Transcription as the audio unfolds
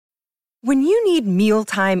When you need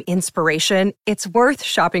mealtime inspiration, it's worth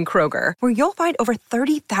shopping Kroger, where you'll find over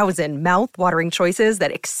 30,000 mouth-watering choices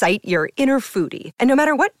that excite your inner foodie. And no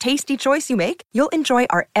matter what tasty choice you make, you'll enjoy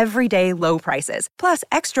our everyday low prices, plus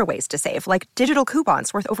extra ways to save, like digital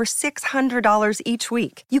coupons worth over $600 each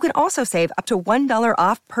week. You can also save up to $1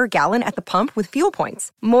 off per gallon at the pump with fuel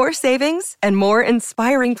points. More savings and more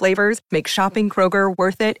inspiring flavors make shopping Kroger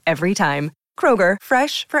worth it every time. Kroger,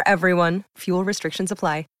 fresh for everyone. Fuel restrictions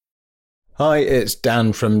apply. Hi, it's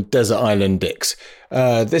Dan from Desert Island Dicks.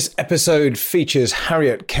 This episode features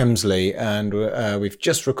Harriet Kemsley, and we've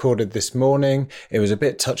just recorded this morning. It was a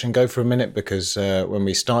bit touch and go for a minute because when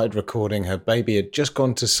we started recording, her baby had just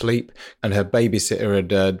gone to sleep and her babysitter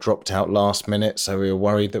had dropped out last minute, so we were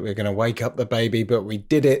worried that we were going to wake up the baby, but we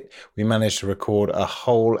did it. We managed to record a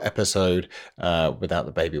whole episode without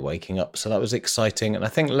the baby waking up, so that was exciting, and I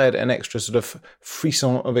think led an extra sort of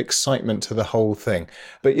frisson of excitement to the whole thing.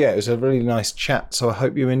 But yeah, it was a really nice chat, so I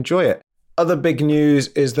hope you enjoy it. Other big news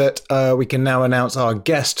is that we can now announce our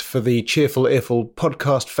guest for the Cheerful Earful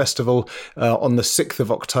Podcast Festival on the 6th of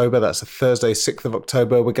October. That's a Thursday, 6th of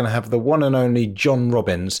October. We're going to have the one and only John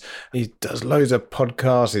Robbins. He does loads of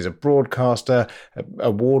podcasts. He's a broadcaster,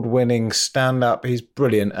 award-winning stand-up. He's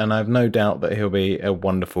brilliant, and I've no doubt that he'll be a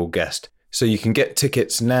wonderful guest. So you can get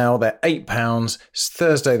tickets now. They're £8. It's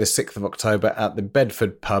Thursday the 6th of October at the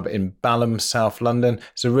Bedford Pub in Balham, South London.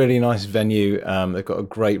 It's a really nice venue. They've got a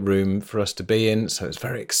great room for us to be in, so it's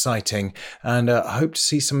very exciting. And I hope to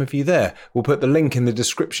see some of you there. We'll put the link in the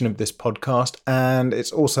description of this podcast, and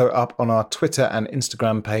it's also up on our Twitter and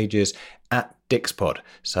Instagram pages at DixPod.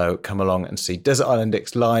 So come along and see Desert Island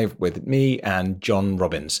Dicks live with me and John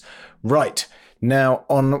Robbins. Right. Now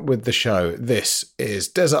on with the show. This is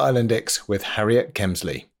Desert Island Dicks with Harriet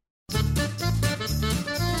Kemsley.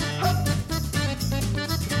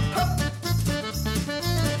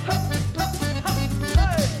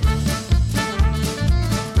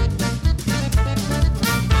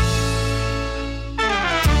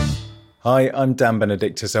 Hi, I'm Dan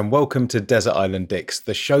Benedictus and welcome to Desert Island Dicks,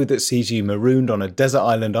 the show that sees you marooned on a desert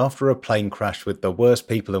island after a plane crash with the worst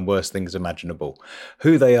people and worst things imaginable.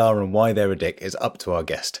 Who they are and why they're a dick is up to our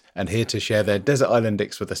guest. And here to share their Desert Island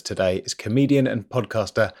Dicks with us today is comedian and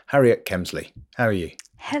podcaster Harriet Kemsley. How are you?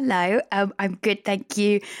 Hello, I'm good, thank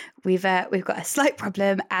you. We've got a slight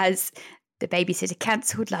problem as the babysitter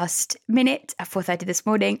cancelled last minute at 4:30 this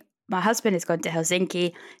morning. My husband has gone to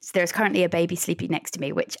Helsinki, so there's currently a baby sleeping next to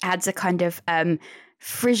me, which adds a kind of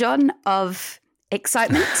frisson of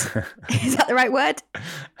excitement. Is that the right word?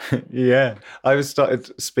 Yeah. I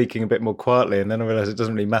started speaking a bit more quietly and then I realised it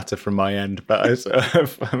doesn't really matter from my end, but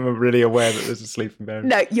I'm really aware that there's a sleeping baby.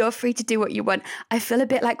 No, you're free to do what you want. I feel a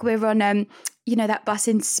bit like we're on, that bus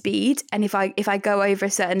in Speed, and if I go over a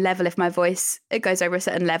certain level, if my voice goes over a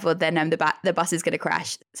certain level, then the bus is going to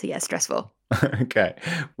crash. So yeah, stressful. Okay,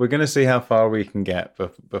 we're going to see how far we can get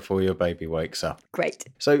before your baby wakes up. Great.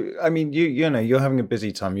 So, I mean, you're having a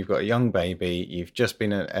busy time. You've got a young baby. You've just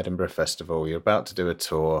been at Edinburgh Festival. You're about to do a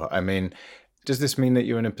tour. I mean, does this mean that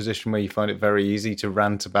you're in a position where you find it very easy to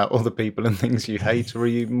rant about all the people and things you hate, or are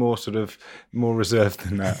you more reserved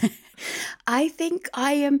than that? I think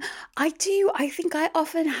I am. I do. I think I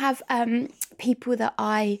often have people that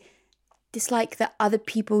I dislike that other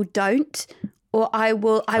people don't. Or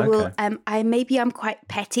maybe I'm quite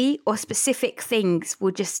petty, or specific things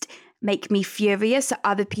will just make me furious that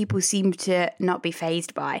other people seem to not be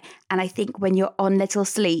fazed by. And I think when you're on little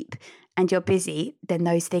sleep and you're busy, then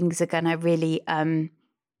those things are going to really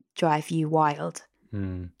drive you wild.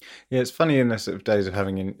 Yeah, it's funny in the sort of days of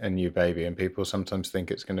having a new baby, and people sometimes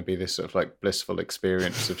think it's going to be this sort of like blissful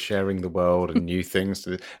experience of sharing the world and new things.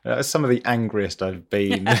 Some of the angriest I've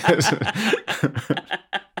been.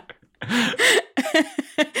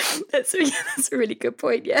 That's a really good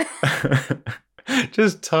point, yeah.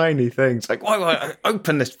 Just tiny things like, why won't I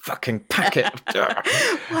open this fucking packet?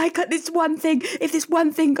 Why can't this one thing, if this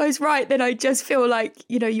one thing goes right, then I just feel like,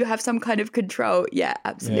 you have some kind of control. Yeah,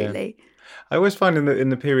 absolutely. Yeah. I always find in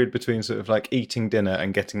the period between sort of like eating dinner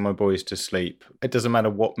and getting my boys to sleep, it doesn't matter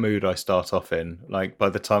what mood I start off in. Like by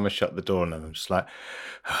the time I shut the door and I'm just like,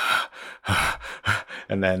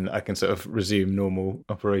 and then I can sort of resume normal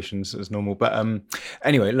operations as normal. But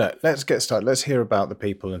anyway, look, let's get started. Let's hear about the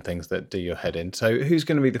people and things that do your head in. So who's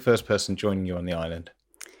going to be the first person joining you on the island?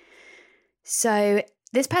 So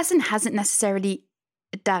this person hasn't necessarily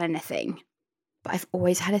done anything, but I've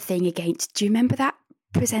always had a thing against, do you remember that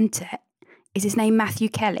presenter? Is his name Matthew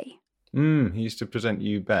Kelly? He used to present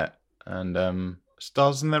You Bet and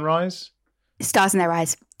Stars in Their Eyes? Stars in Their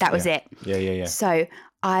Eyes. That was it. Yeah. So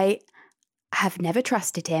I have never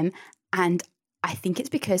trusted him, and I think it's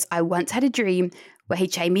because I once had a dream where he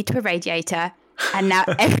chained me to a radiator, and now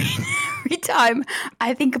every time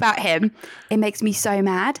I think about him, it makes me so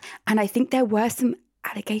mad. And I think there were some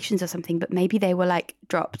allegations or something, but maybe they were like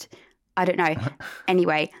dropped. I don't know.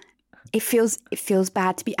 Anyway, it feels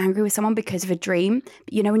bad to be angry with someone because of a dream.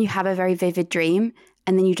 But you know when you have a very vivid dream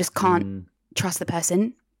and then you just can't trust the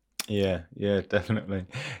person? Yeah, definitely.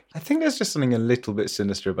 I think there's just something a little bit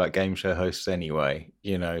sinister about game show hosts anyway,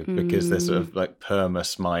 because they're sort of like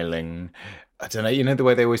perma-smiling. I don't know, the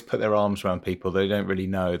way they always put their arms around people, they don't really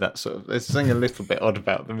know. That sort of, there's something a little bit odd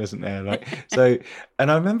about them, isn't there?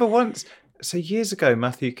 And I remember once, years ago,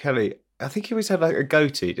 Matthew Kelly, I think he always had like a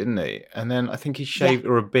goatee, didn't he? And then I think he shaved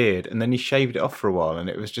or a beard, and then he shaved it off for a while, and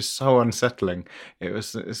it was just so unsettling.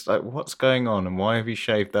 It's like, what's going on, and why have you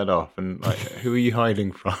shaved that off? And like, who are you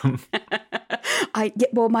hiding from?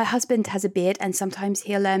 Well, my husband has a beard, and sometimes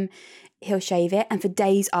he'll shave it, and for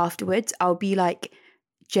days afterwards, I'll be like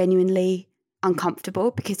genuinely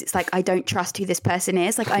uncomfortable because it's like I don't trust who this person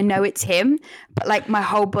is. Like I know it's him, but like my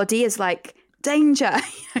whole body is like, danger.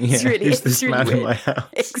 It's this really man weird. In my house?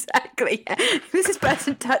 Exactly. Yeah. Who's this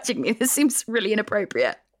person touching me? This seems really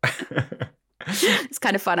inappropriate. It's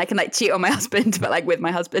kind of fun. I can like cheat on my husband, but like with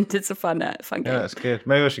my husband, it's a fun game. Yeah, that's good.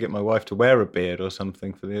 Maybe I should get my wife to wear a beard or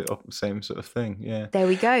something for the same sort of thing. Yeah. There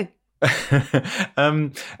we go.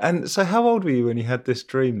 And so how old were you when you had this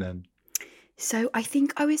dream then? So I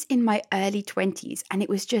think I was in my early 20s, and it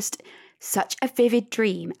was just such a vivid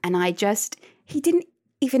dream. And he didn't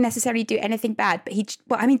even necessarily do anything bad, but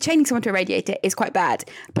chaining someone to a radiator is quite bad.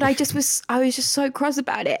 But I was just so cross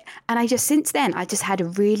about it. And since then, I just had a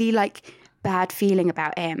really like bad feeling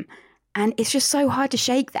about him. And it's just so hard to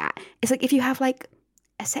shake that. It's like if you have like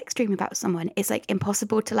a sex dream about someone, it's like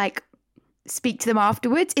impossible to like speak to them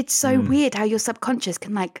afterwards. It's so weird how your subconscious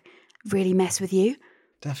can like really mess with you.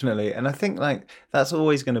 Definitely. And I think like that's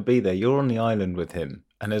always going to be there. You're on the island with him,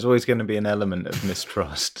 and there's always going to be an element of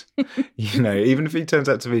mistrust. Even if he turns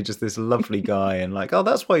out to be just this lovely guy and like, oh,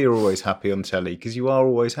 that's why you're always happy on telly, because you are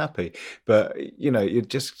always happy. But, you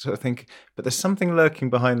just sort of think, but there's something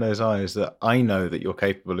lurking behind those eyes that I know that you're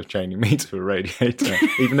capable of chaining me to a radiator,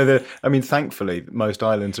 even though thankfully, most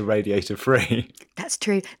islands are radiator free. That's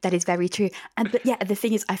true. That is very true. But yeah, the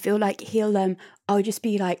thing is, I feel like I'll just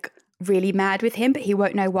be like, really mad with him, but he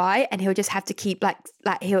won't know why, and he'll just have to keep but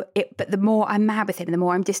the more I'm mad with him, the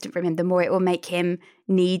more I'm distant from him, the more it will make him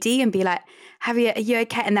needy and be like, Harriet, are you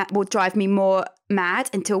okay? And that will drive me more mad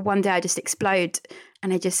until one day I just explode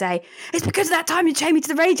and I just say, it's because of that time you chained me to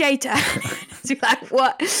the radiator. So like,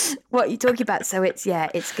 what are you talking about? So it's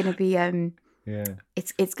gonna be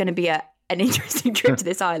it's gonna be an interesting trip to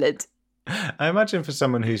this island. I imagine for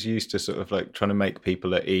someone who's used to sort of like trying to make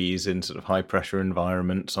people at ease in sort of high pressure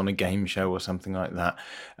environments on a game show or something like that,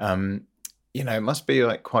 it must be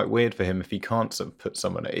like quite weird for him if he can't sort of put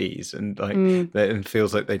someone at ease and like and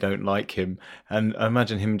feels like they don't like him. And I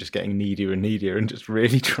imagine him just getting needier and needier and just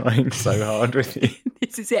really trying so hard with you.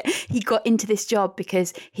 This is it. He got into this job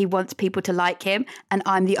because he wants people to like him, and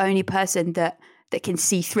I'm the only person that can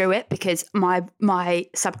see through it because my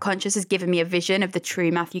subconscious has given me a vision of the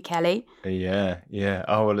true Matthew Kelly. Yeah.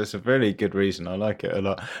 Oh, well, it's a really good reason. I like it a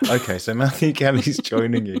lot. Okay, so Matthew Kelly's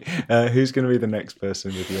joining you. Who's going to be the next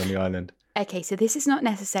person with you on the island? Okay, so this is not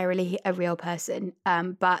necessarily a real person,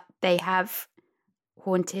 but they have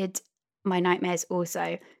haunted my nightmares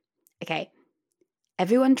also. Okay,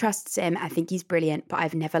 everyone trusts him. I think he's brilliant, but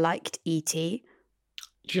I've never liked E.T.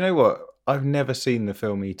 Do you know what? I've never seen the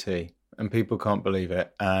film E.T. and people can't believe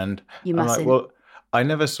it. And you mustn't. I'm like, well, I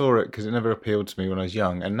never saw it because it never appealed to me when I was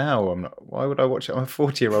young. And now I'm not, why would I watch it? I'm a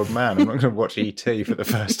 40-year-old man. I'm not going to watch E.T. for the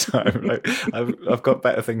first time. Like, I've got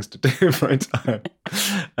better things to do with my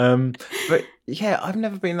time. But yeah, I've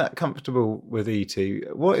never been that comfortable with E.T.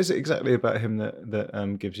 What is it exactly about him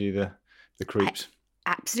that gives you the creeps?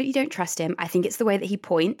 I absolutely don't trust him. I think it's the way that he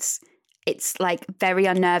points. It's like very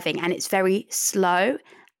unnerving and it's very slow.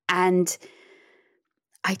 And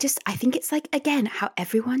I think it's like, again, how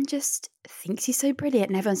everyone just thinks he's so brilliant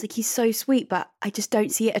and everyone's like, he's so sweet, but I just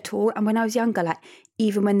don't see it at all. And when I was younger, like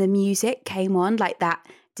even when the music came on, like that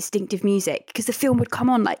distinctive music, because the film would come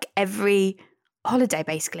on like every holiday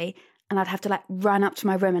basically, and I'd have to like run up to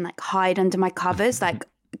my room and like hide under my covers, like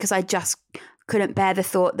because I just couldn't bear the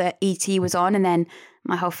thought that E.T. was on, and then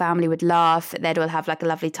my whole family would laugh, they'd all have like a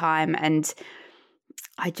lovely time, and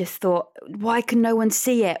I just thought, why can no one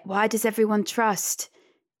see it? Why does everyone trust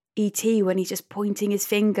E.T. when he's just pointing his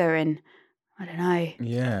finger? And I don't know.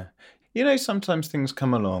 Yeah. Sometimes things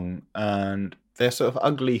come along and they're sort of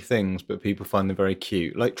ugly things, but people find them very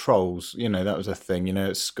cute. Like trolls, that was a thing.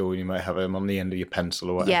 At school, you might have them on the end of your pencil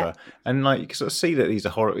or whatever. Yeah. And like you can sort of see that these are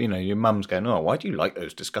horror. Your mum's going, "Oh, why do you like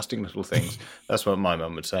those disgusting little things?" That's what my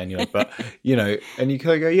mum would say anyway. But and you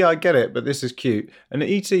kind of go, "Yeah, I get it, but this is cute." And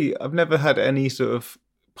E.T., I've never had any sort of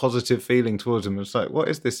positive feeling towards him. It's like, what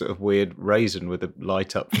is this sort of weird raisin with a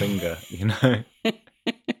light up finger?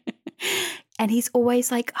 And he's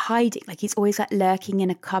always like hiding, like he's always like lurking in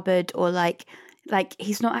a cupboard, or like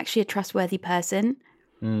he's not actually a trustworthy person.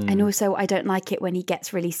 And also I don't like it when he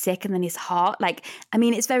gets really sick and then his heart,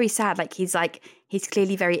 it's very sad. Like he's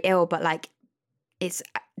clearly very ill, but like it's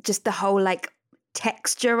just the whole like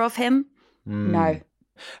texture of him. No.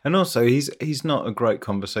 And also, he's not a great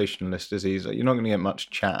conversationalist, is he? You're not going to get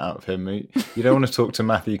much chat out of him. You don't want to talk to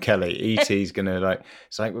Matthew Kelly. E.T.'s going to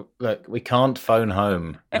it's like, look, we can't phone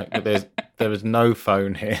home. Like, there is no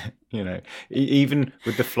phone here. Even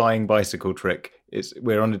with the flying bicycle trick,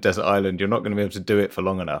 we're on a desert island. You're not going to be able to do it for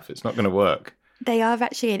long enough. It's not going to work. They are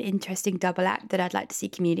actually an interesting double act that I'd like to see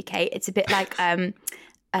communicate. It's a bit like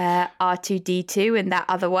R2D2 and that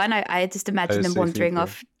other one. I just imagine them wandering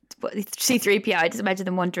off. C-3PO, I just imagine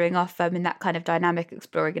them wandering off in that kind of dynamic,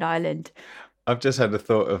 exploring an island. I've just had the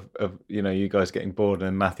thought of you guys getting bored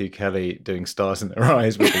and Matthew Kelly doing Stars in Their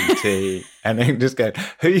Eyes with E.T. and then just going,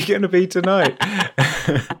 who are you going to be tonight?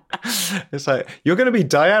 It's like, you're going to be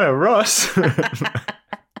Diana Ross.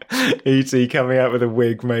 E.T. coming out with a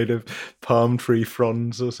wig made of palm tree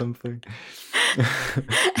fronds or something.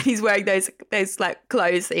 He's wearing those like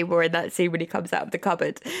clothes that he wore in that scene when he comes out of the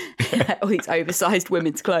cupboard. All these oversized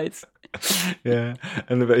women's clothes. Yeah,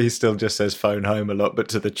 but he still just says phone home a lot, but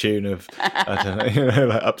to the tune of, I don't know,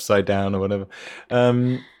 like Upside Down or whatever.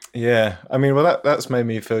 Yeah, that's made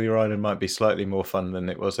me feel Your Island might be slightly more fun than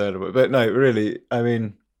it was earlier. But no, really,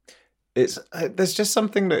 there's just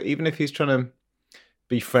something that even if he's trying to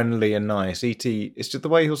be friendly and nice, E.T., it's just the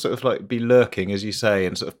way he'll sort of like be lurking, as you say,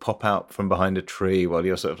 and sort of pop out from behind a tree while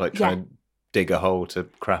you're sort of like trying to dig a hole to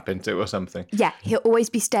crap into or something. Yeah, he'll always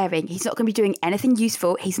be staring. He's not going to be doing anything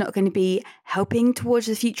useful. He's not going to be helping towards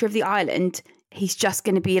the future of the island. He's just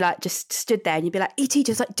going to be like just stood there and you'd be like, E.T.,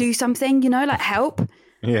 just like do something, like help.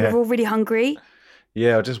 Yeah. We're all really hungry.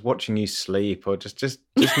 Yeah, or just watching you sleep, or just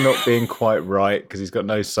not being quite right because he's got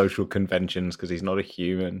no social conventions because he's not a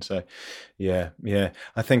human. So, yeah,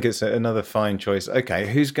 I think it's another fine choice. Okay,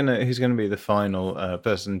 who's gonna be the final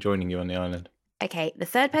person joining you on the island? Okay, the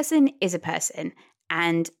third person is a person,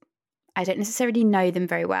 and I don't necessarily know them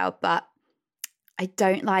very well, but I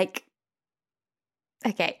don't like.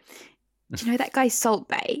 Okay, do you know that guy Salt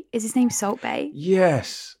Bay? Is his name Salt Bay?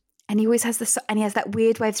 Yes. And he always has he has that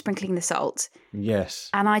weird way of sprinkling the salt. Yes.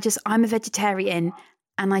 And I'm a vegetarian,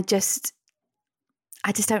 and I just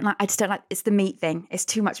don't like. It's the meat thing. It's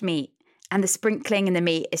too much meat, and the sprinkling and the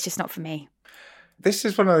meat is just not for me. This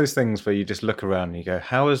is one of those things where you just look around and you go,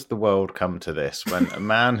 how has the world come to this when a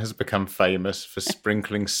man has become famous for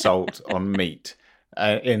sprinkling salt on meat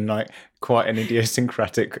in like quite an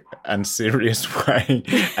idiosyncratic and serious way,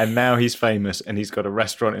 and now he's famous and he's got a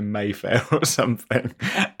restaurant in Mayfair or something,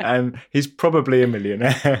 and he's probably a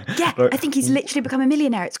millionaire. Yeah, I think he's literally become a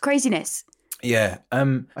millionaire. It's craziness. Yeah,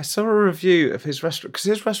 I saw a review of his restaurant, because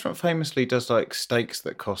his restaurant famously does like steaks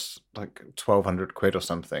that cost like 1,200 quid or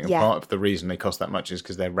something. And part of the reason they cost that much is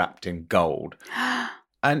because they're wrapped in gold.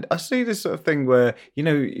 And I see this sort of thing where,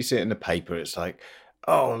 you see it in the paper, it's like,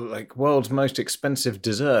 oh, like world's most expensive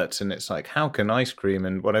desserts. And it's like, how can ice cream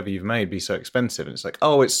and whatever you've made be so expensive? And it's like,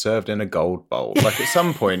 oh, it's served in a gold bowl. Like at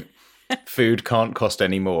some point, food can't cost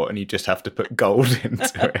any more and you just have to put gold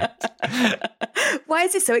into it. Why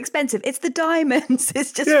is it so expensive? It's the diamonds.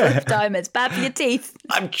 It's just full of diamonds. Bad for your teeth.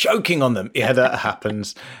 I'm choking on them. Yeah, that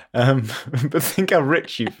happens. But think how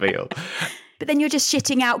rich you feel. But then you're just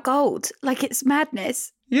shitting out gold. Like, it's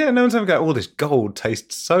madness. Yeah, no one's ever going, oh, this gold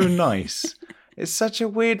tastes so nice. It's such a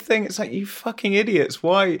weird thing. It's like, you fucking idiots.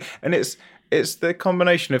 Why? And it's the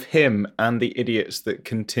combination of him and the idiots that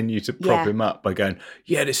continue to prop him up by going,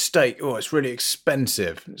 yeah, this steak, oh, it's really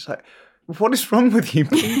expensive. It's like, what is wrong with you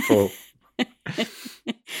people?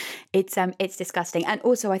 It's disgusting. And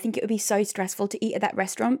also I think it would be so stressful to eat at that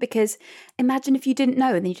restaurant, because imagine if you didn't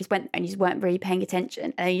know and then you just went and you just weren't really paying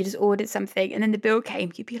attention and you just ordered something and then the bill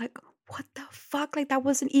came, you'd be like, what the fuck? Like, that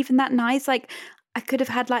wasn't even that nice. Like, I could have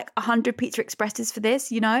had like 100 Pizza Expresses for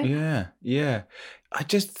this, Yeah. I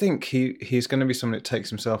just think he's going to be someone that takes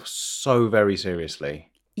himself so very seriously.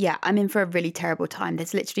 Yeah, I'm in for a really terrible time.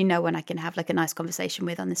 There's literally no one I can have like a nice conversation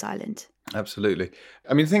with on this island. Absolutely.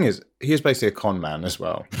 I mean, the thing is, he is basically a con man as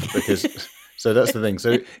well, because So that's the thing.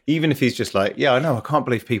 So even if he's just like, yeah, I know, I can't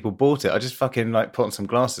believe people bought it. I just fucking like put on some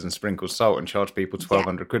glasses and sprinkle salt and charge people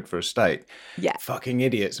 1,200 quid for a steak. Yeah. Fucking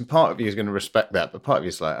idiots. And part of you is going to respect that, but part of you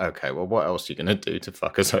is like, okay, well, what else are you going to do to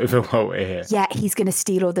fuck us over while we're here? Yeah, he's going to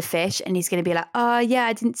steal all the fish and he's going to be like, oh, yeah,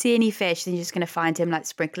 I didn't see any fish. Then you're just going to find him like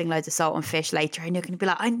sprinkling loads of salt on fish later and you're going to be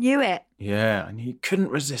like, I knew it. Yeah, and you couldn't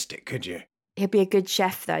resist it, could you? He'll be a good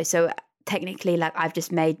chef though. So technically, like I've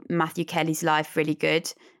just made Matthew Kelly's life really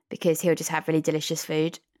good because he'll just have really delicious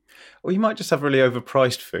food. Or you might just have really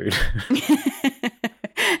overpriced food.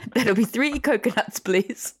 There'll be 3 coconuts,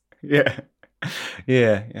 please. Yeah.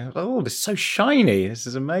 Oh, this is so shiny. This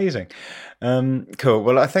is amazing. Cool.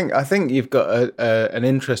 Well, I think you've got an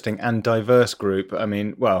interesting and diverse group. I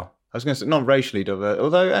mean, well, I was going to say not racially diverse,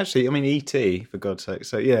 although actually, I mean, E.T. for God's sake.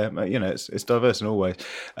 So yeah, you know, it's diverse in all ways.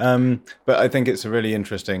 But I think it's a really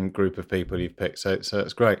interesting group of people you've picked. So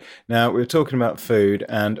it's great. Now we were talking about food,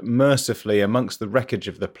 and mercifully, amongst the wreckage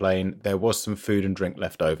of the plane, there was some food and drink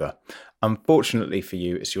left over. Unfortunately for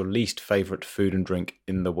you, it's your least favourite food and drink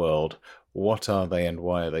in the world. What are they, and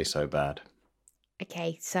why are they so bad?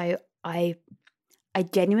 Okay, so I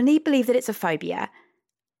genuinely believe that it's a phobia.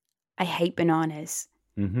 I hate bananas.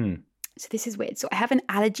 Mm-hmm. So this is weird. So I have an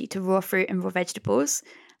allergy to raw fruit and raw vegetables,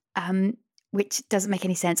 which doesn't make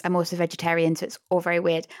any sense. I'm also vegetarian, so it's all very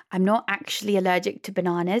weird. I'm not actually allergic to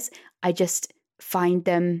bananas. I just find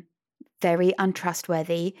them very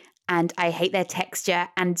untrustworthy and I hate their texture.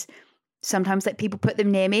 And sometimes like people put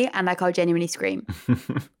them near me and like I'll genuinely scream.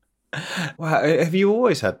 Wow, have you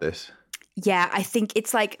always had this? Yeah, I think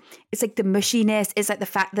it's like the mushiness. It's like the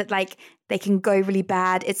fact that like they can go really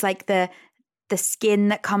bad. It's like the skin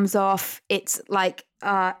that comes off. It's like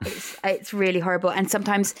it's really horrible. And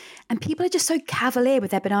people are just so cavalier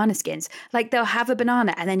with their banana skins. Like they'll have a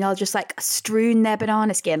banana and then they'll just like strewn their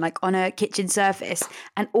banana skin like on a kitchen surface.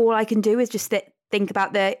 And all I can do is just think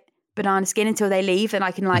about the banana skin until they leave, and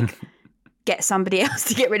I can like get somebody else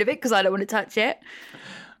to get rid of it because I don't want to touch it.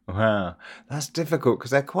 Wow, that's difficult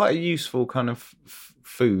because they're quite a useful kind of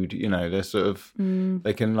food. You know, they're sort of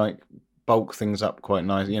they can like bulk things up quite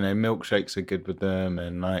nice. You know, milkshakes are good with them,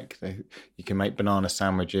 and like you can make banana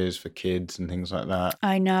sandwiches for kids and things like that.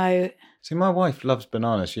 I know. See, my wife loves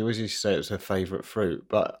bananas. She always used to say it was her favourite fruit,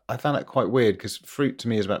 but I found that quite weird because fruit to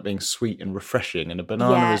me is about being sweet and refreshing, and a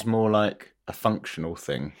banana is more like a functional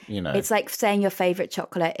thing. You know, it's like saying your favourite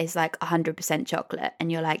chocolate is like 100% chocolate,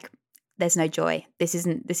 and you're like, there's no joy. This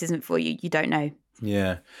isn't for you. You don't know.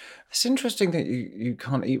 Yeah, it's interesting that you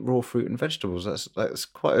can't eat raw fruit and vegetables. That's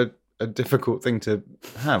quite a difficult thing to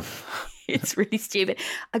have. It's really stupid.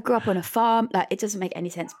 I grew up on a farm. Like it doesn't make any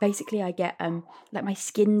sense. Basically, I get like my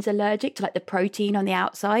skin's allergic to like the protein on the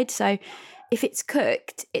outside. So if it's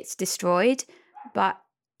cooked, it's destroyed. But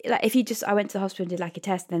like I went to the hospital and did like a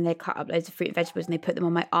test, and then they cut up loads of fruit and vegetables and they put them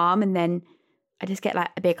on my arm, and then I just get like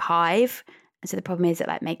a big hive. And so the problem is it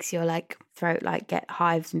like makes your like throat like get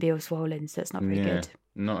hives and be all swollen. So it's not very good.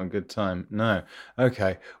 Not a good time. No.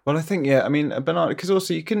 Okay. Well, I think, I mean, a banana, because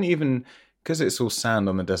also you couldn't even, because it's all sand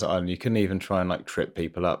on the desert island, you couldn't even try and like trip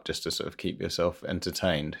people up just to sort of keep yourself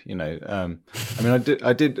entertained, you know. I mean,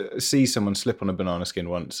 I did see someone slip on a banana skin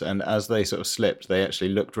once, and as they sort of slipped, they actually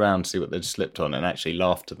looked around to see what they'd slipped on and actually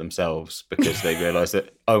laughed to themselves because they realised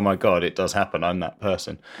that, oh my God, it does happen. I'm that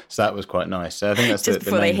person. So that was quite nice. So I think that's just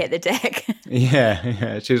before they hit the deck.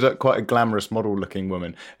 Yeah. She was like quite a glamorous model-looking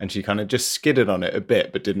woman, and she kind of just skidded on it a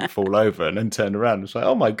bit, but didn't fall over, and then turned around and was like,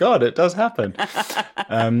 oh my God, it does happen.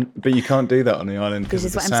 But you can't do that on the island because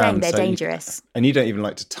of the sand. This is what I'm saying, they're dangerous. And you don't even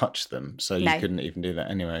like to touch them, so you couldn't even do that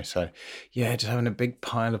anyway. So yeah, just having a big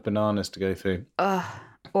pile of bananas to go through. Oh,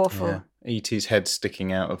 awful. Yeah. E.T.'s head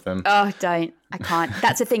sticking out of them. Oh, don't. I can't.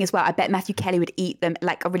 That's the thing as well. I bet Matthew Kelly would eat them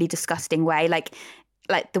like a really disgusting way. Like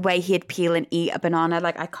the way he'd peel and eat a banana.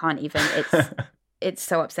 Like I can't even. It's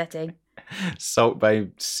so upsetting. Salt Bae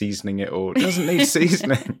seasoning it all. It doesn't need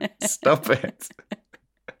seasoning. Stop it.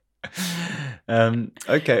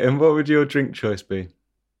 Okay, and what would your drink choice be?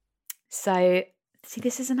 So, see,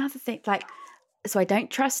 this is another thing. Like, so I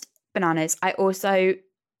don't trust bananas. I also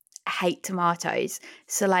hate tomatoes.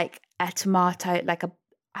 So, like a tomato,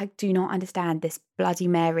 I do not understand this Bloody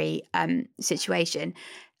Mary situation.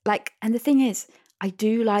 Like, and the thing is, I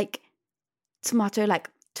do like tomato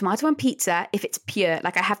on pizza if it's pure.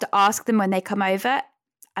 Like, I have to ask them when they come over,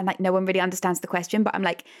 and like no one really understands the question. But I'm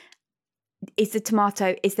like, is the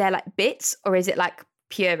tomato, is there like bits or is it like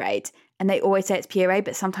pureed? And they always say it's pureed,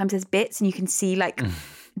 but sometimes there's bits and you can see like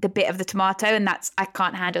the bit of the tomato, and I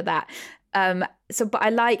can't handle that. But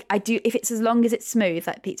I do, if it's as long as it's smooth,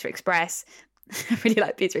 like Pizza Express. I really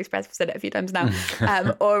like Pizza Express. I've said it a few times now.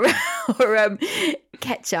 Or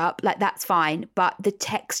ketchup, like that's fine. But the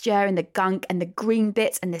texture and the gunk and the green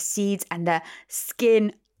bits and the seeds and the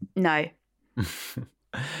skin, no.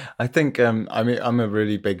 I think I'm a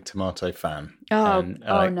really big tomato fan. Oh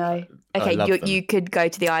no. Okay, you could go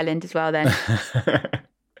to the island as well then.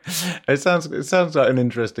 It sounds like an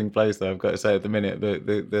interesting place, though, I've got to say at the minute,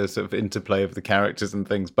 the sort of interplay of the characters and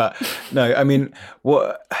things. But no, I mean,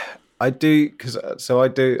 what I do,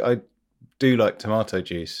 I do like tomato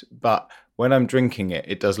juice, but when I'm drinking it,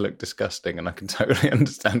 it does look disgusting, and I can totally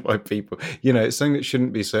understand why people, it's something that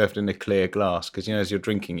shouldn't be served in a clear glass, because, as you're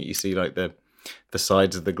drinking it, you see like the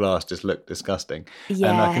sides of the glass just look disgusting.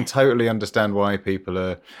 Yeah. And I can totally understand why people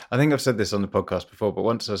are, I think I've said this on the podcast before, but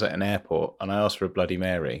once I was at an airport and I asked for a Bloody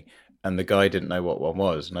Mary and the guy didn't know what one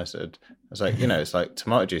was. And I was like, it's like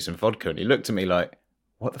tomato juice and vodka. And he looked at me like,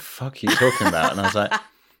 what the fuck are you talking about? And I was like,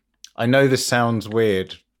 I know this sounds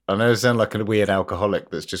weird. I know I sound like a weird alcoholic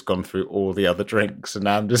that's just gone through all the other drinks and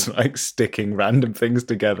now I'm just like sticking random things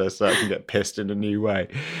together so I can get pissed in a new way.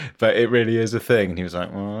 But it really is a thing. And he was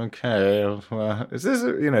like, well, okay, well, is this,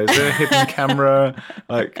 is there a hidden camera?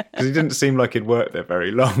 Like, because he didn't seem like he'd worked there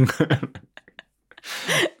very long.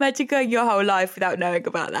 Imagine going your whole life without knowing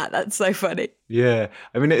about that. That's so funny. Yeah.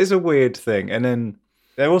 I mean, it is a weird thing. And then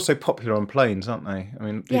they're also popular on planes, aren't they? I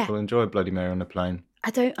mean, people enjoy Bloody Mary on a plane. I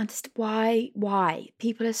don't understand why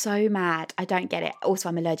people are so mad. I don't get it. Also,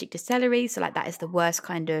 I'm allergic to celery, so like that is the worst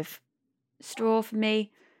kind of straw for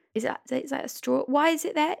me. Is that a straw? Why is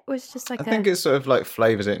it there? Or it's just like I think it sort of like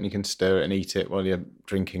flavours it, and you can stir it and eat it while you're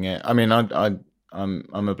drinking it. I mean, I'm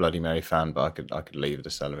a Bloody Mary fan, but I could leave the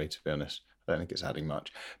celery, to be honest. I don't think it's adding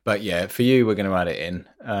much. But yeah, for you, we're going to add it in,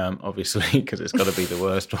 obviously, because it's got to be the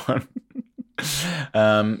worst one.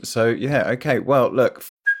 So yeah, okay. Well, look.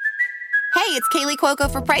 Hey, it's Kaylee Cuoco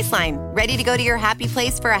for Priceline. Ready to go to your happy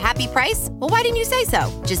place for a happy price? Well, why didn't you say so?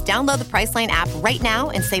 Just download the Priceline app right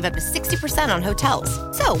now and save up to 60% on hotels.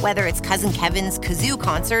 So whether it's Cousin Kevin's Kazoo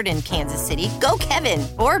Concert in Kansas City, go Kevin,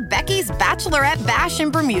 or Becky's Bachelorette Bash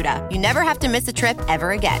in Bermuda, you never have to miss a trip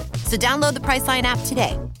ever again. So download the Priceline app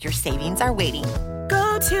today. Your savings are waiting.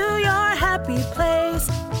 Go to your happy place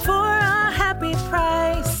for a happy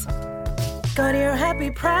price. Go to your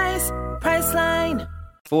happy price, Priceline.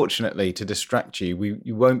 Fortunately, to distract you,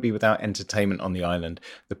 you won't be without entertainment on the island.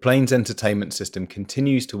 The plane's entertainment system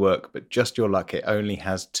continues to work, but just your luck, it only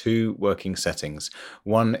has 2 working settings.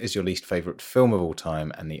 One is your least favourite film of all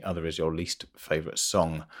time, and the other is your least favourite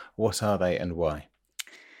song. What are they and why?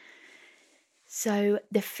 So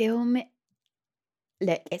the film,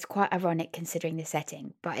 look, it's quite ironic considering the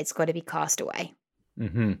setting, but it's got to be Castaway.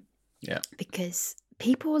 Mm-hmm. Yeah. Because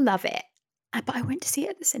people love it. But I went to see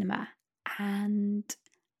it at the cinema, and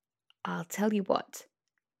I'll tell you what,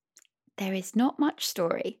 there is not much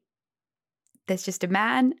story. There's just a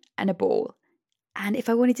man and a ball. And if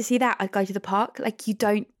I wanted to see that, I'd go to the park. Like,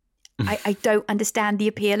 I don't understand the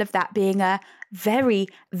appeal of that being a very,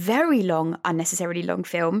 very long, unnecessarily long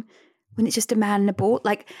film when it's just a man and a ball.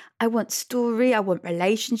 Like, I want story, I want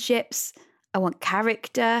relationships, I want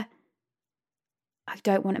character. I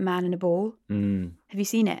don't want a man and a ball. Mm. Have you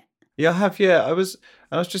seen it? Yeah, I have. Yeah, I was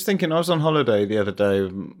just thinking. I was on holiday the other day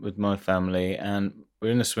with my family, and we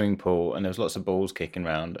were in a swimming pool, and there was lots of balls kicking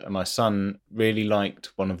around. And my son really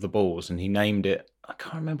liked one of the balls, and he named it. I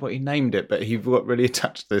can't remember what he named it, but he got really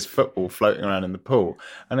attached to this football floating around in the pool,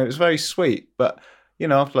 and it was very sweet. But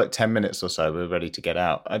after like 10 minutes or so, we were ready to get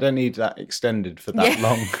out. I don't need that extended for that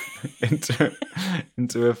long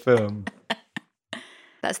into a film.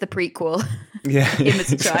 That's the prequel. Yeah, him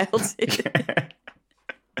as a child.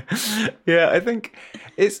 Yeah, I think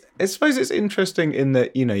I suppose it's interesting in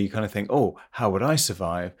that, you kind of think, oh, how would I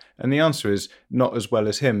survive? And the answer is not as well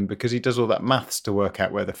as him, because he does all that maths to work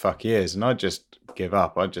out where the fuck he is. And I'd just give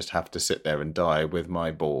up. I'd just have to sit there and die with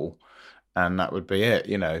my ball. And that would be it,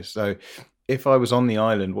 So if I was on the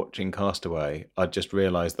island watching Castaway, I'd just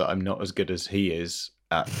realise that I'm not as good as he is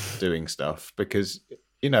at doing stuff, because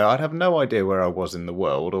I'd have no idea where I was in the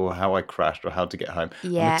world or how I crashed or how to get home.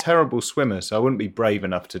 Yeah. I'm a terrible swimmer, so I wouldn't be brave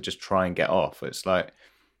enough to just try and get off. It's like,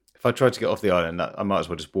 if I tried to get off the island, I might as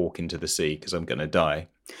well just walk into the sea because I'm going to die.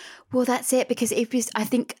 Well, that's it, because I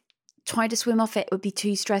think trying to swim off it would be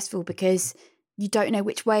too stressful, because you don't know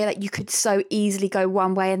which way. Like, you could so easily go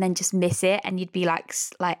one way and then just miss it, and you'd be like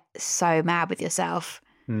so mad with yourself.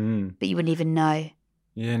 Mm. But you wouldn't even know.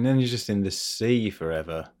 Yeah, and then you're just in the sea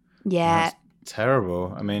forever. Yeah.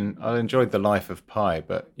 Terrible. I mean, I enjoyed The Life of Pi,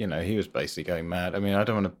 but he was basically going mad. I mean, I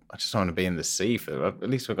just don't want to be in the sea at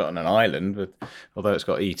least we've got on an island, although it's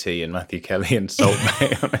got E.T. and Matthew Kelly and Salt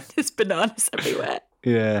Bae on it. There's bananas everywhere.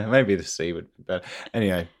 Yeah, maybe the sea would be better.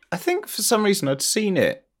 Anyway, I think for some reason I'd seen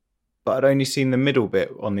it but I'd only seen the middle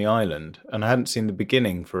bit on the island, and I hadn't seen the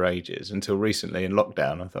beginning for ages until recently in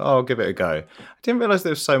lockdown. I thought, oh, I'll give it a go. I didn't realise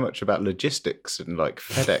there was so much about logistics and like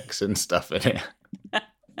FedEx and stuff in it.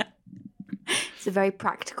 It's a very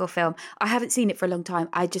practical film. I haven't seen it for a long time.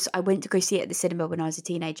 I went to go see it at the cinema when I was a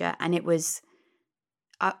teenager, and it was,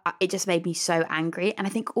 it just made me so angry. And I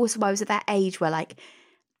think also I was at that age where like,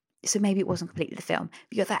 so maybe it wasn't completely the film,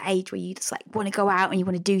 but you're at that age where you just like want to go out and you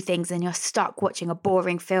want to do things, and you're stuck watching a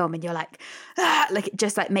boring film, and you're like, like it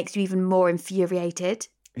just like makes you even more infuriated.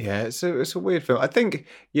 Yeah, it's a weird film. I think,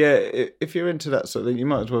 yeah, if you're into that sort of thing, you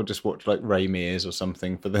might as well just watch like Ray Mears or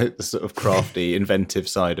something for the sort of crafty, inventive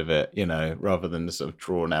side of it, you know, rather than the sort of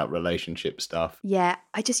drawn out relationship stuff. Yeah,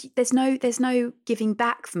 there's no giving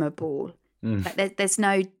back from a ball. Like there's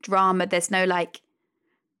no drama. There's no like,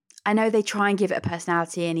 I know they try and give it a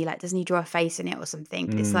personality, and doesn't he draw a face in it or something?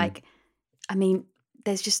 But it's like, I mean,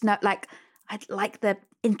 there's just no like, I like the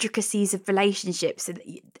intricacies of relationships.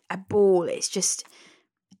 A ball,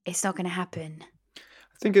 it's not going to happen.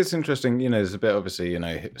 I think it's interesting, you know, there's a bit, obviously, you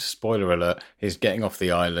know, spoiler alert, he's getting off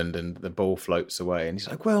the island and the ball floats away and he's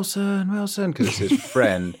like, Wilson, because it's his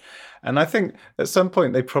friend. And I think at some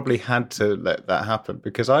point they probably had to let that happen,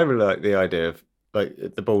 because I really like the idea of, like,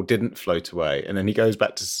 the ball didn't float away and then he goes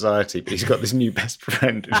back to society, but he's got this new best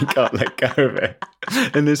friend and he can't let go of it.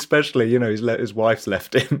 And especially, you know, his wife's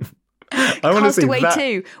left him. I want to see Castaway that.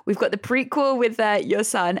 2. We've got the prequel with your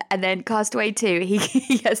son, and then Castaway 2.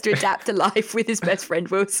 He has to adapt to life with his best friend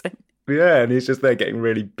Wilson. Yeah, and he's just there getting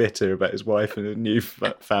really bitter about his wife and a new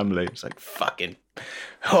family. It's like, fucking,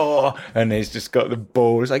 oh, and he's just got the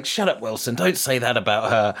ball. He's like, shut up, Wilson, don't say that about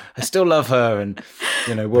her. I still love her. And,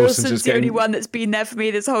 you know, Wilson's just the only one that's been there for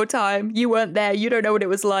me this whole time. You weren't there. You don't know what it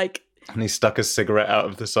was like. And he stuck a cigarette out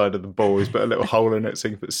of the side of the ball. He's put a little hole in it so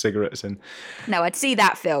he can put cigarettes in. No, I'd see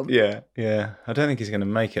that film. Yeah. I don't think he's going to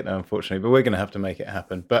make it now, unfortunately, but we're going to have to make it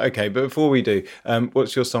happen. But okay, but before we do,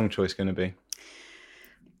 what's your song choice going to be?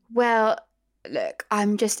 Well, look,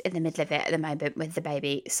 I'm just in the middle of it at the moment with the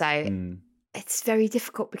baby. So it's very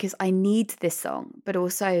difficult because I need this song, but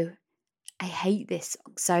also I hate this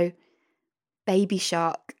song. So Baby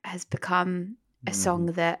Shark has become a song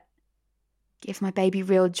that gives my baby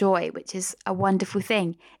real joy, which is a wonderful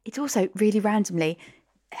thing. It also really randomly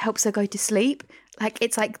helps her go to sleep. Like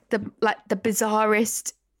it's like the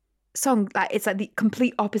bizarrest song. Like it's like the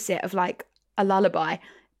complete opposite of like a lullaby.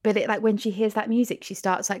 But it like when she hears that music, she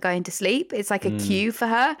starts like going to sleep. It's like a cue for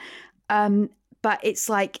her. But it's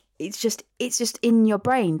like it's just in your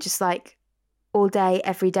brain, just like all day,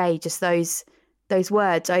 every day, just those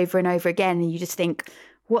words over and over again, and you just think,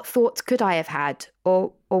 what thoughts could I have had,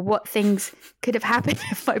 or what things could have happened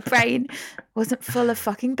if my brain wasn't full of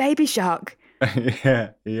fucking Baby Shark?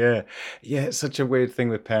 Yeah. It's such a weird thing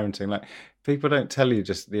with parenting. Like, people don't tell you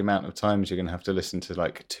just the amount of times you're going to have to listen to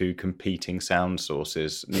like two competing sound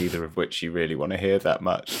sources, neither of which you really want to hear that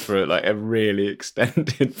much for like a really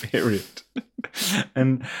extended period.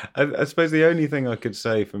 And I suppose the only thing I could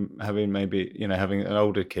say from having having an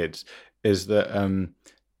older kids is that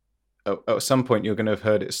at some point you're going to have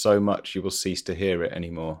heard it so much you will cease to hear it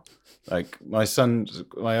anymore. Like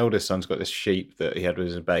my oldest son's got this sheep that he had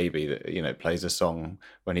as a baby that, you know, plays a song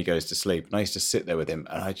when he goes to sleep. And I used to sit there with him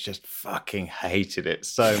and I just fucking hated it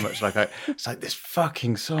so much. Like it's like this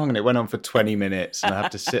fucking song, and it went on for 20 minutes and I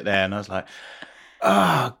have to sit there and I was like,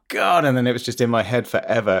 oh God. And then it was just in my head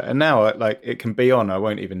forever. And now it can be on, I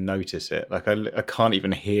won't even notice it. Like I can't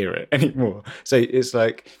even hear it anymore. So it's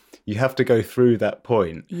like, you have to go through that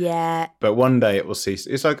point. Yeah. But one day it will cease.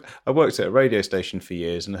 It's like I worked at a radio station for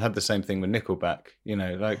years and I had the same thing with Nickelback, you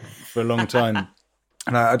know, like for a long time.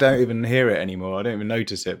 And I don't even hear it anymore. I don't even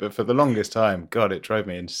notice it. But for the longest time, God, it drove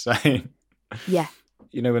me insane. Yeah.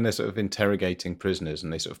 You know, when they're sort of interrogating prisoners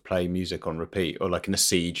and they sort of play music on repeat, or like in a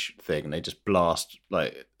siege thing, and they just blast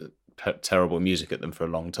like terrible music at them for a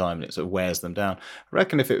long time and it sort of wears them down. I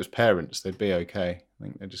reckon if it was parents, they'd be okay. I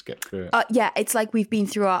think they'd just get through it. Yeah, it's like we've been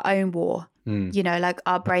through our own war. You know, like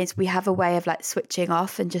our brains, we have a way of like switching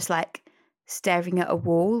off and just like staring at a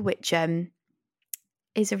wall, which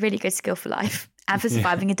is a really good skill for life and for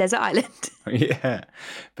surviving a desert island. Yeah.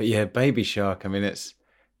 But yeah, Baby Shark, I mean, it's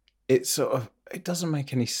sort of, it doesn't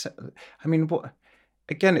make any sense. I mean,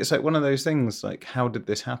 again, it's like one of those things, like, how did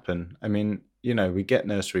this happen? I mean, you know, we get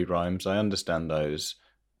nursery rhymes. I understand those.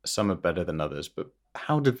 Some are better than others, but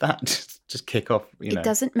how did that just kick off? It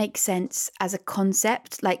doesn't make sense as a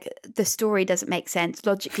concept. Like the story doesn't make sense.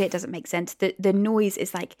 Logically, it doesn't make sense. The noise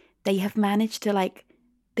is like, they have managed to like,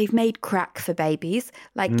 they've made crack for babies.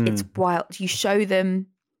 Like it's wild. You show them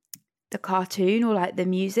the cartoon or like the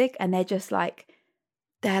music and they're just like,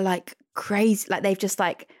 they're like crazy. Like they've just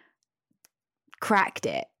like cracked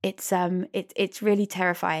it. It's really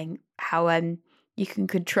terrifying how you can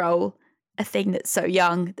control a thing that's so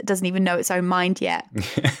young that doesn't even know its own mind yet.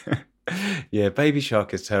 Yeah, Baby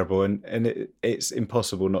Shark is terrible, and it's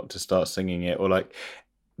impossible not to start singing it. Or like,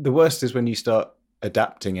 the worst is when you start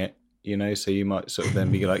adapting it, you know, so you might sort of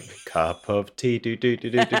then be like, cup of tea, do,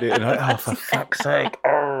 and like, oh, for fuck's sake.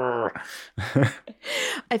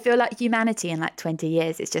 I feel like humanity in like 20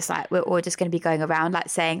 years, it's just like, we're all just going to be going around like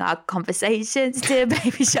saying our conversations to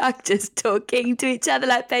Baby Shark, just talking to each other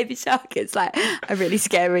like Baby Shark. It's like a really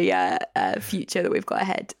scary future that we've got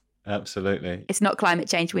ahead. Absolutely. It's not climate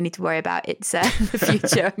change we need to worry about. It's the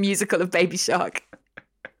future musical of Baby Shark.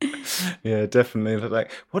 Yeah, definitely.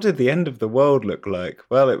 Like, what did the end of the world look like?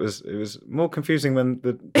 Well, it was more confusing than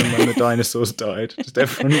when the dinosaurs died. Just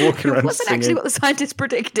everyone walking around It wasn't singing. actually what the scientists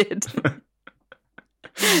predicted.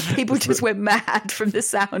 People just went mad from the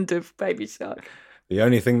sound of Baby Shark. The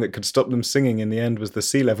only thing that could stop them singing in the end was the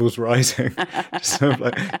sea levels rising, just sort of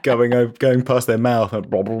like going past their mouth. Like,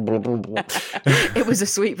 blah, blah, blah, blah, blah. It was a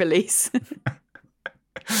sweet release.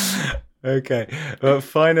 Okay, well,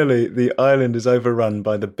 finally, the island is overrun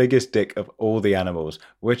by the biggest dick of all the animals.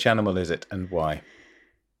 Which animal is it, and why?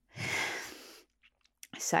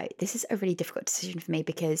 So this is a really difficult decision for me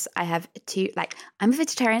because I have I'm a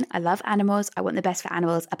vegetarian. I love animals. I want the best for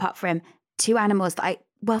animals, apart from two animals that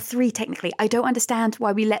three technically. I don't understand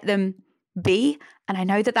why we let them be. And I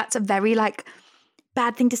know that that's a very like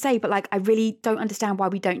bad thing to say, but like, I really don't understand why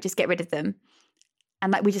we don't just get rid of them.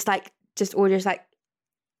 And like, we just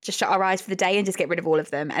shut our eyes for the day and just get rid of all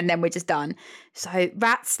of them. And then we're just done. So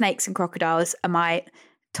rats, snakes and crocodiles are my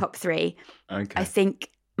top three. Okay. I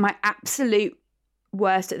think my absolute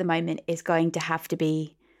worst at the moment is going to have to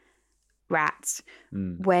be rats.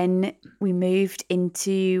 When we moved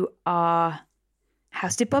into our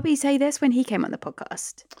house, did Bobby say this when he came on the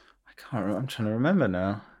podcast? I can't remember. I'm trying to remember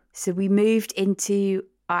now. So we moved into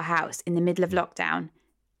our house in the middle of lockdown,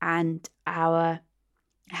 and our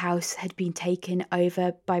house had been taken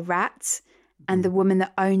over by rats, and the woman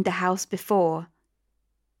that owned the house before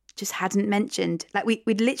just hadn't mentioned, like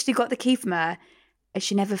we'd literally got the key from her, and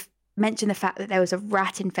she never mentioned the fact that there was a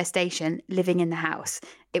rat infestation living in the house.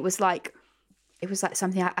 It was like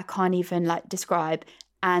something I can't even like describe.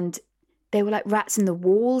 And there were like rats in the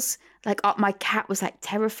walls. Like my cat was like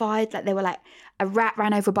terrified. Like they were like, a rat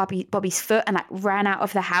ran over Bobby's foot and like ran out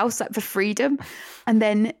of the house like for freedom. And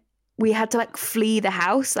then we had to like flee the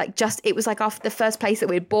house. Like it was like after the first place that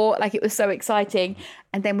we'd bought. Like it was so exciting.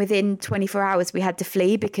 And then within 24 hours we had to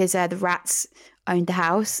flee because the rats owned the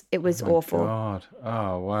house. It was awful. God.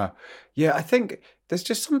 Oh, wow. Yeah, I think there's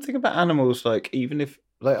just something about animals, like even if,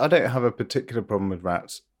 like I don't have a particular problem with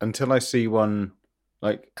rats until I see one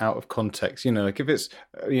like out of context, you know, like if it's,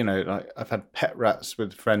 you know, like I've had pet rats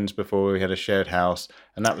with friends before. We had a shared house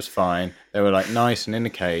and that was fine. They were like nice and in a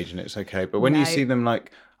cage and it's okay. But when you see them,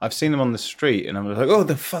 like I've seen them on the street and I'm like, oh,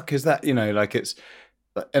 the fuck is that? You know, like it's,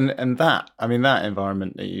 and that, I mean, that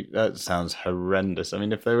environment, that sounds horrendous. I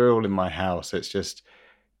mean, if they were all in my house, it's just,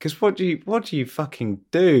 because what do you fucking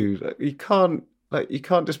do? Like, you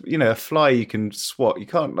can't just, you know, a fly you can swat. You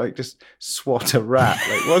can't like just swat a rat.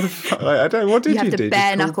 Like what the fuck? Like, I don't. What did you do? You have to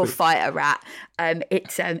bare knuckle fight a rat.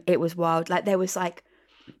 It was wild. Like there was like,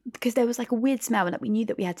 because there was like a weird smell and like we knew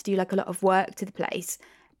that we had to do like a lot of work to the place,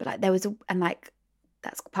 but like there was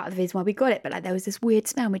that's part of the reason why we got it. But like there was this weird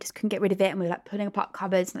smell and we just couldn't get rid of it, and we were like pulling apart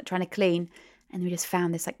cupboards and like trying to clean, and we just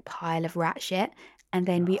found this like pile of rat shit. And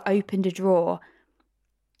then we opened a drawer,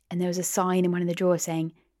 and there was a sign in one of the drawers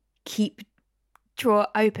saying, "Keep drawer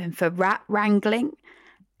open for rat wrangling."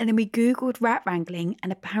 And then we googled rat wrangling,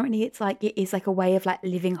 and apparently it is like a way of like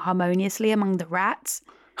living harmoniously among the rats.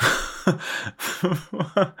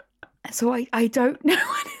 So I don't know.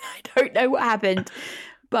 I don't know what happened,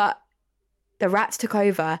 but the rats took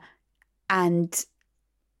over, and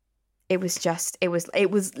it was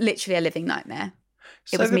literally a living nightmare.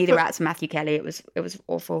 It was me, the rats, and Matthew Kelly. It was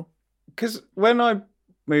awful. Because when I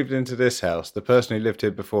moved into this house, the person who lived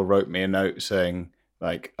here before wrote me a note saying,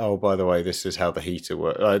 like, oh, by the way, this is how the heater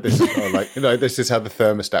works. Like, this is like, you know, this is how the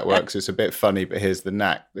thermostat works. It's a bit funny, but here's the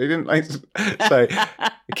knack. They didn't like say,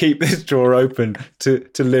 keep this drawer open to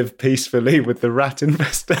live peacefully with the rat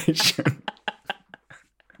infestation.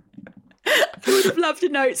 I would have loved a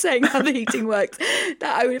note saying how the heating works.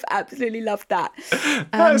 I would have absolutely loved that.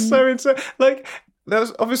 That's so insane. Like,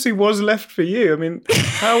 that obviously was left for you. I mean,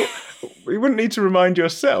 how you wouldn't need to remind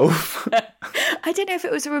yourself. I don't know if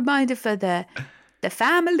it was a reminder for the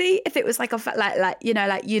family, if it was like like you know,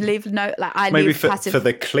 like you leave note, like I maybe leave for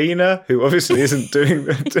the cleaner who obviously isn't doing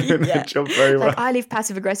the job very well. Like I leave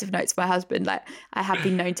passive aggressive notes for my husband. Like I have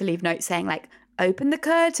been known to leave notes saying like, open the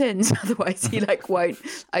curtains. Otherwise he like won't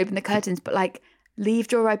open the curtains. But like leave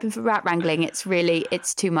door open for rat wrangling.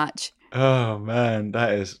 It's too much. Oh man,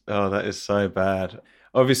 that is so bad.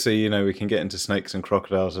 Obviously, you know, we can get into snakes and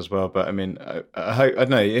crocodiles as well, but I mean, I don't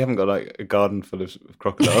know, you haven't got like a garden full of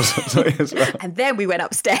crocodiles or something as well. And then we went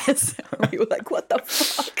upstairs. We were like, what the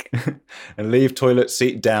fuck? And leave toilet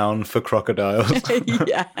seat down for crocodiles.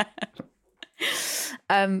 Yeah.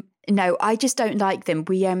 No, I just don't like them.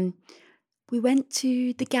 We went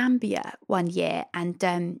to the Gambia one year and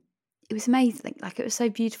it was amazing. Like it was so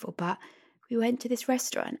beautiful, but we went to this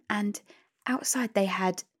restaurant and outside they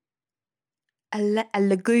had a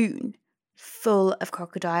lagoon full of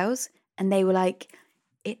crocodiles, and they were like,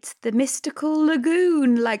 it's the mystical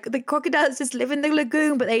lagoon, like the crocodiles just live in the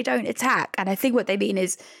lagoon but they don't attack. And I think what they mean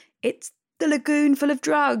is it's the lagoon full of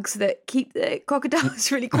drugs that keep the crocodiles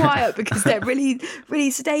really quiet because they're really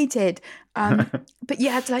really sedated, but you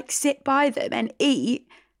had to like sit by them and eat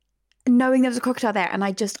knowing there was a crocodile there. And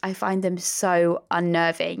I find them so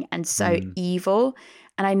unnerving and so evil.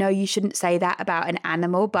 And I know you shouldn't say that about an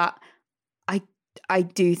animal, but I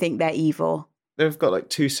do think they're evil. They've got like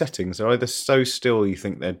two settings. They're either so still you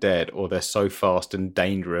think they're dead, or they're so fast and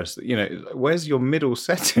dangerous. You know, where's your middle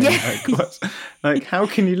setting? Yeah. Like how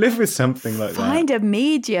can you live with something like that? Find a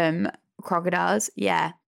medium, crocodiles.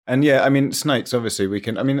 Yeah. And yeah, I mean, snakes, obviously we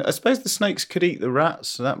can, I mean, I suppose the snakes could eat the rats,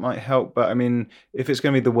 so that might help. But I mean, if it's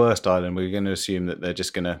going to be the worst island, we're going to assume that they're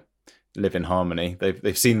just going to live in harmony.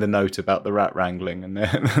 They've seen the note about the rat wrangling, and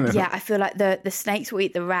yeah, I feel like the snakes will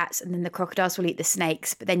eat the rats and then the crocodiles will eat the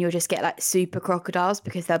snakes, but then you'll just get like super crocodiles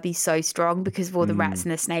because they'll be so strong because of all the rats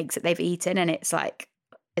and the snakes that they've eaten, and it's like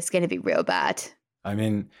it's going to be real bad. I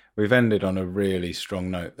mean, we've ended on a really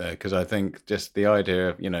strong note there, because I think just the idea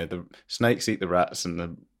of, you know, the snakes eat the rats and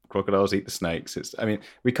the crocodiles eat the snakes, I mean,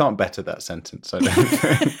 we can't better that sentence, I don't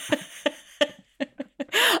think.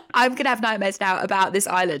 I'm going to have nightmares now about this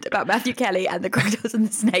island, about Matthew Kelly and the crocodiles and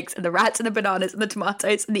the snakes and the rats and the bananas and the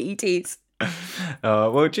tomatoes and the ETs.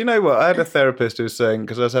 Well, do you know what? I had a therapist who was saying,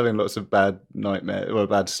 because I was having lots of bad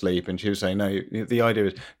sleep, and she was saying, no, the idea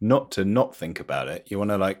is not to not think about it. You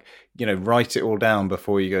want to, like, you know, write it all down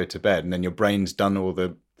before you go to bed, and then your brain's done all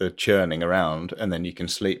the churning around, and then you can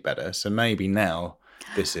sleep better. So maybe now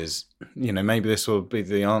this is, you know, maybe this will be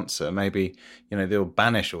the answer. Maybe, you know, they'll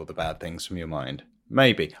banish all the bad things from your mind.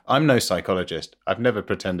 Maybe. I'm no psychologist. I've never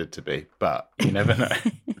pretended to be, but you never know.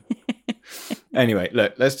 Anyway,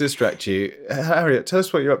 look, let's distract you. Harriet, tell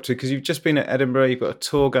us what you're up to, because you've just been at Edinburgh. You've got a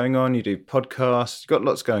tour going on. You do podcasts. You've got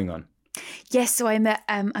lots going on. Yes, so I'm at,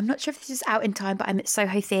 I'm not sure if this is out in time, but I'm at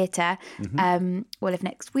Soho Theatre all of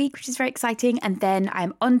next week, which is very exciting. And then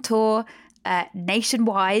I'm on tour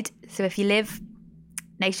nationwide. So if you live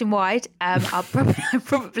nationwide, I'm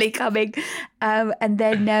probably coming. And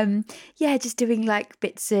then, just doing like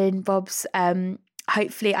bits and bobs.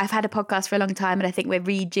 Hopefully, I've had a podcast for a long time, and I think we're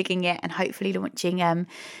rejigging it and hopefully launching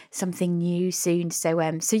something new soon. So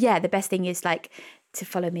yeah, the best thing is like to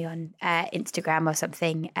follow me on Instagram or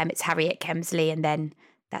something. It's Harriet Kemsley, and then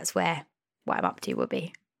that's where what I'm up to will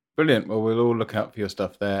be. Brilliant. Well, we'll all look out for your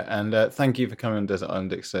stuff there. And thank you for coming on Desert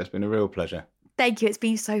Island Dicks. It's been a real pleasure. Thank you. It's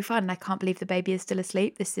been so fun. I can't believe the baby is still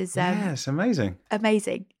asleep. This is it's amazing.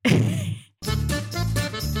 Amazing.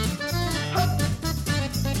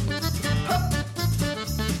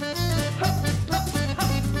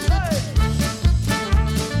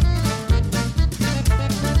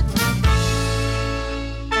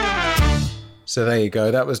 So there you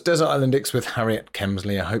go. That was Desert Island Dicks with Harriet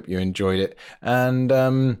Kemsley. I hope you enjoyed it.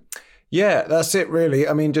 And yeah, that's it really.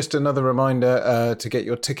 I mean, just another reminder to get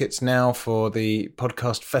your tickets now for the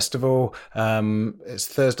podcast festival. It's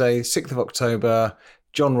Thursday, 6th of October.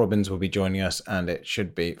 John Robbins will be joining us, and it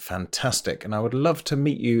should be fantastic. And I would love to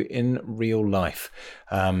meet you in real life.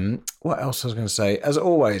 What else I was going to say? As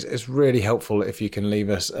always, it's really helpful if you can leave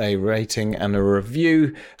us a rating and a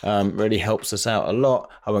review. Really helps us out a lot.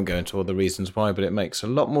 I won't go into all the reasons why, but it makes a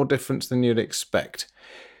lot more difference than you'd expect.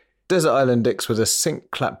 Desert Island Dicks was a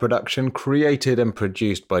sync clap production, created and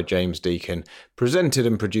produced by James Deacon, presented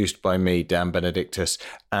and produced by me, Dan Benedictus,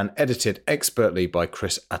 and edited expertly by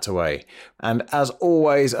Chris Attaway. And as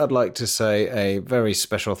always, I'd like to say a very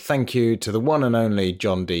special thank you to the one and only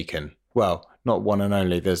John Deacon. Well, not one and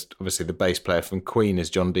only. There's obviously the bass player from Queen is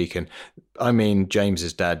John Deacon. I mean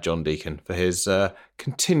James's dad, John Deacon, for his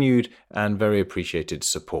continued and very appreciated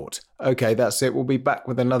support. Okay, that's it. We'll be back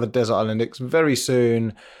with another Desert Island Dicks very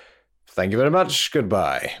soon. Thank you very much.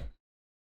 Goodbye.